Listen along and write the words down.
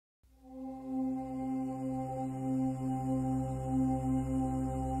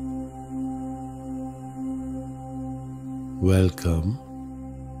Welcome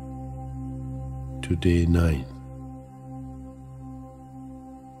to day 9.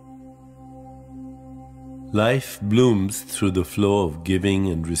 Life blooms through the flow of giving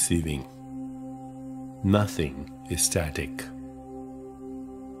and receiving. Nothing is static.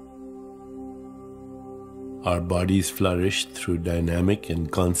 Our bodies flourish through dynamic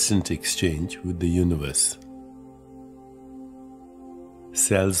and constant exchange with the universe.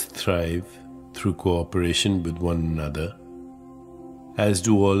 Cells thrive through cooperation with one another, as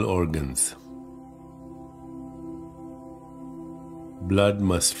do all organs. Blood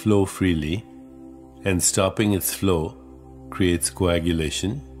must flow freely, and stopping its flow creates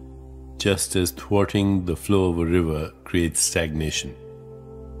coagulation, just as thwarting the flow of a river creates stagnation.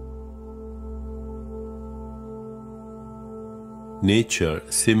 Nature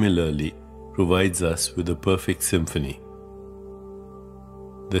similarly provides us with a perfect symphony.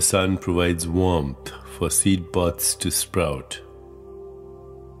 The sun provides warmth for seed pods to sprout.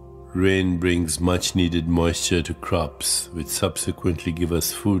 Rain brings much needed moisture to crops, which subsequently give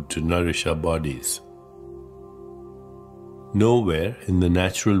us food to nourish our bodies. Nowhere in the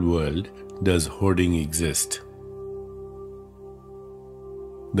natural world does hoarding exist.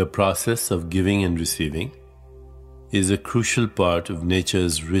 The process of giving and receiving is a crucial part of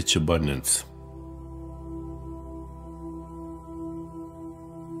nature's rich abundance.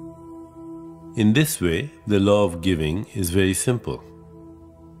 In this way, the law of giving is very simple.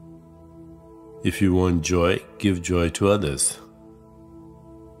 If you want joy, give joy to others.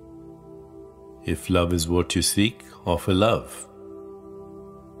 If love is what you seek, offer love.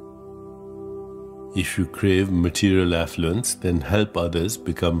 If you crave material affluence, then help others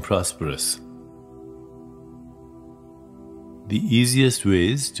become prosperous. The easiest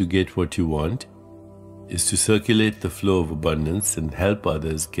ways to get what you want is to circulate the flow of abundance and help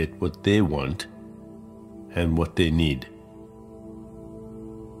others get what they want and what they need.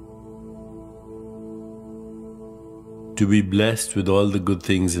 To be blessed with all the good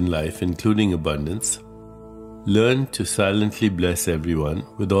things in life, including abundance, learn to silently bless everyone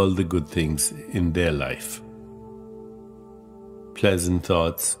with all the good things in their life. Pleasant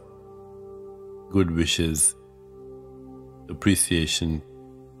thoughts, good wishes, appreciation,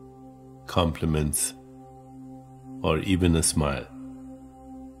 compliments, or even a smile.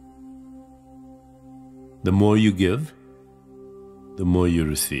 The more you give, the more you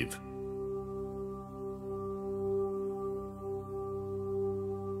receive.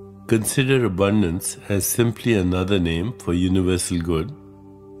 Consider abundance as simply another name for universal good,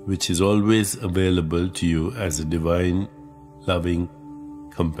 which is always available to you as a divine, loving,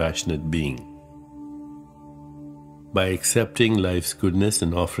 compassionate being. By accepting life's goodness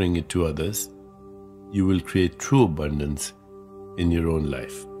and offering it to others, you will create true abundance in your own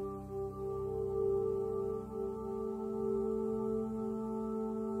life.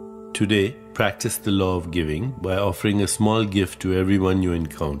 Today, practice the law of giving by offering a small gift to everyone you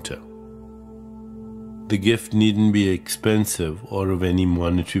encounter. The gift needn't be expensive or of any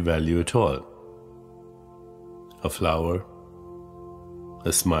monetary value at all. A flower,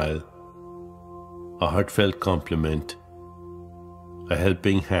 a smile, a heartfelt compliment, a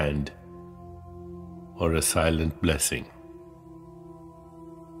helping hand, or a silent blessing.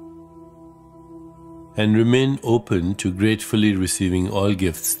 And remain open to gratefully receiving all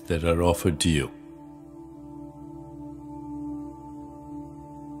gifts that are offered to you.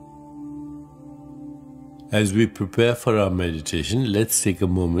 As we prepare for our meditation, let's take a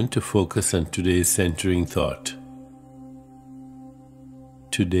moment to focus on today's centering thought.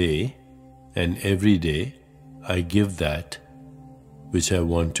 Today and every day, I give that which I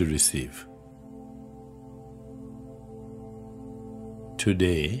want to receive.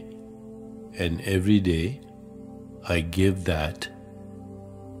 Today and every day, I give that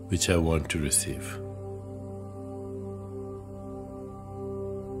which I want to receive.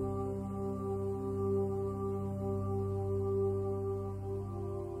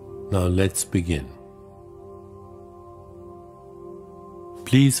 Now let's begin.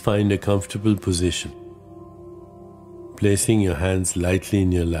 Please find a comfortable position, placing your hands lightly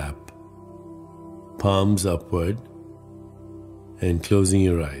in your lap, palms upward, and closing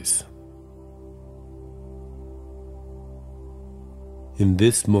your eyes. In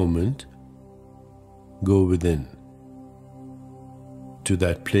this moment, go within, to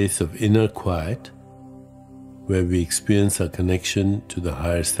that place of inner quiet where we experience our connection to the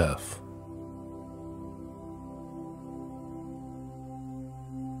higher self.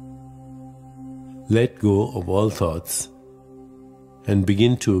 Let go of all thoughts and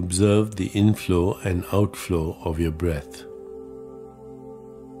begin to observe the inflow and outflow of your breath.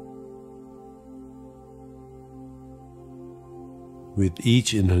 With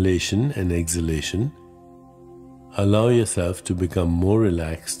each inhalation and exhalation, allow yourself to become more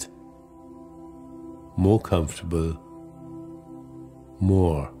relaxed, more comfortable,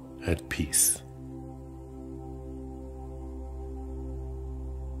 more at peace.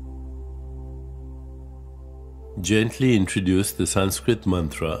 Gently introduce the Sanskrit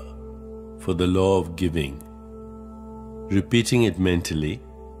mantra for the law of giving, repeating it mentally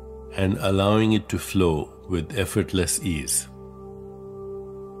and allowing it to flow with effortless ease.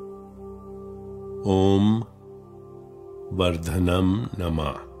 Om Vardhanam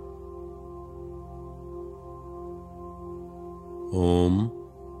Nama. Om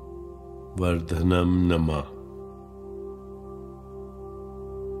Vardhanam Nama.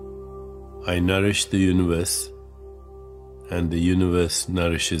 I nourish the universe and the universe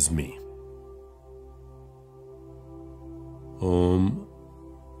nourishes me. Om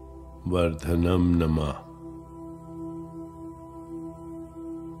Vardhanam Nama.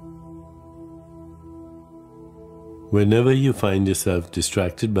 Whenever you find yourself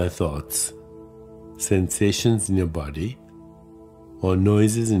distracted by thoughts, sensations in your body, or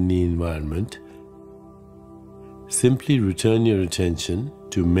noises in the environment, simply return your attention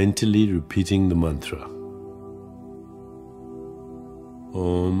to mentally repeating the mantra.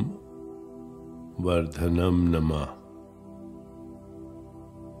 Om Vardhanam Nama.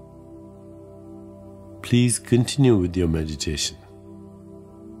 Please continue with your meditation.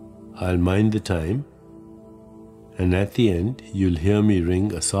 I'll mind the time, and at the end you'll hear me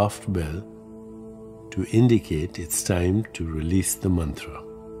ring a soft bell to indicate it's time to release the mantra.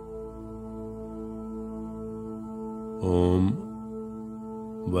 Om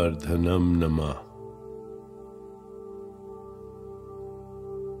Vardhanam Nama.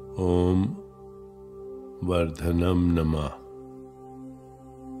 Om Vardhanam Nama.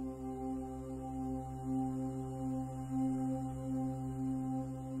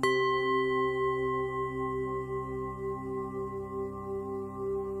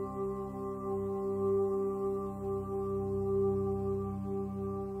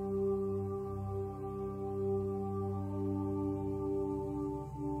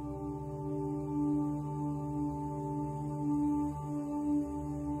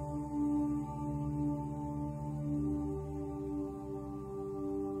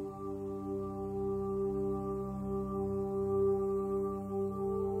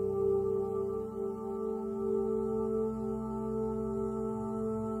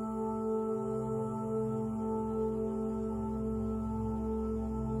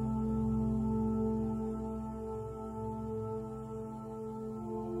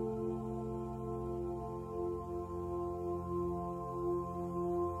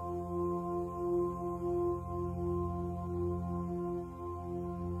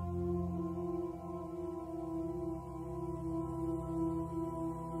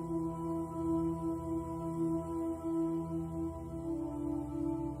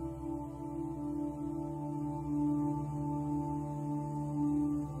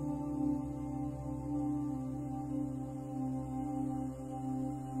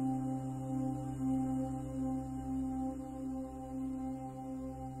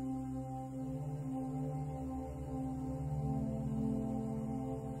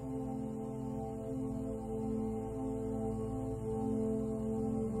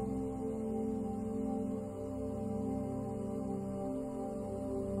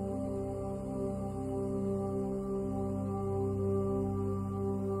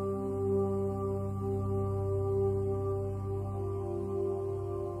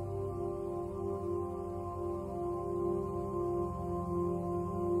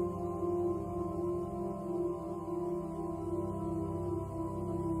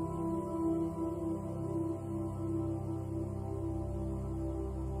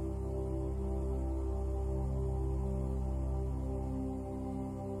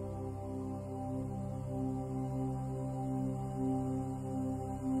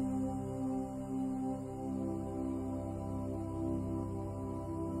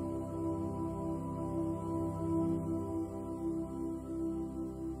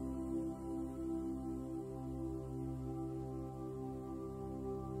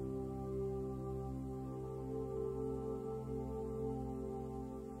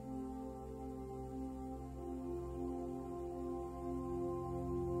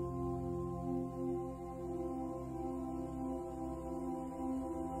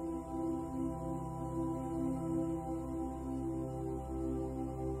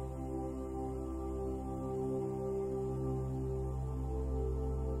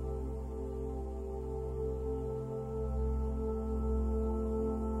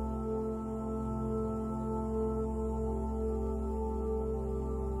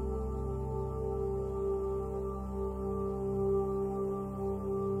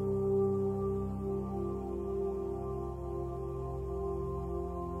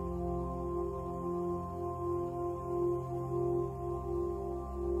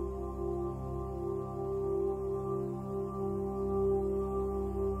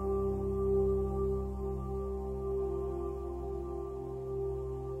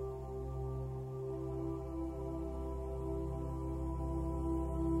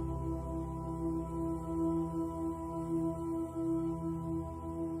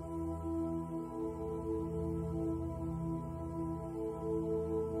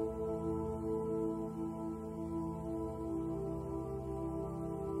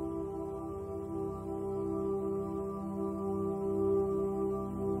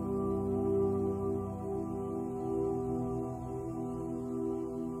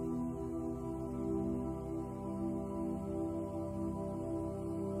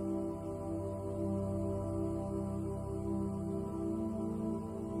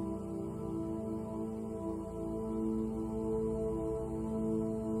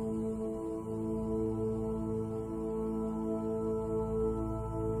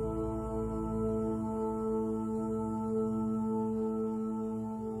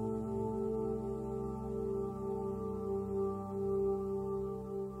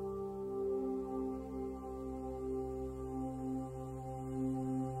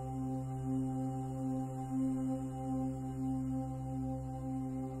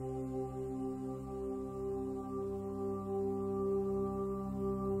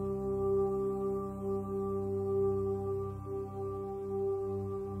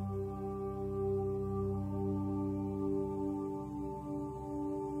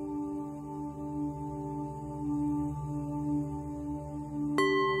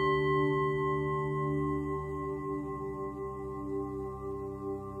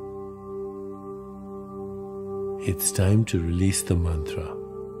 It's time to release the mantra.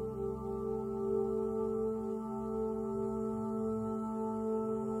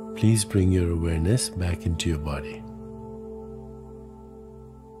 Please bring your awareness back into your body.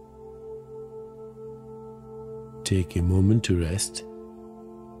 Take a moment to rest,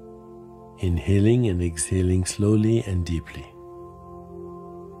 inhaling and exhaling slowly and deeply.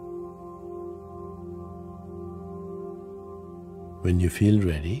 When you feel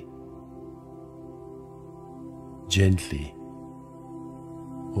ready, gently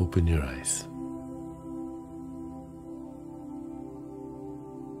open your eyes.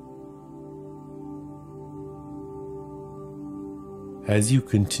 As you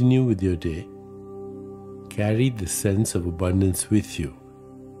continue with your day, carry the sense of abundance with you,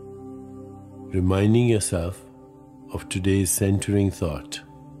 reminding yourself of today's centering thought.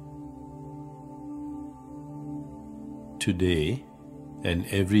 Today and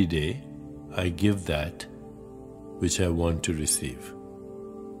every day, I give that which I want to receive.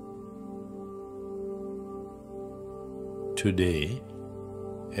 Today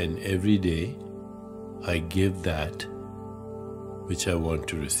and every day, I give that which I want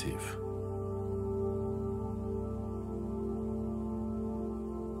to receive.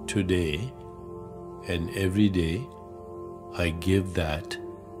 Today and every day, I give that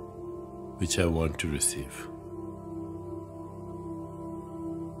which I want to receive.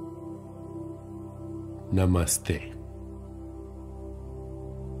 Namaste.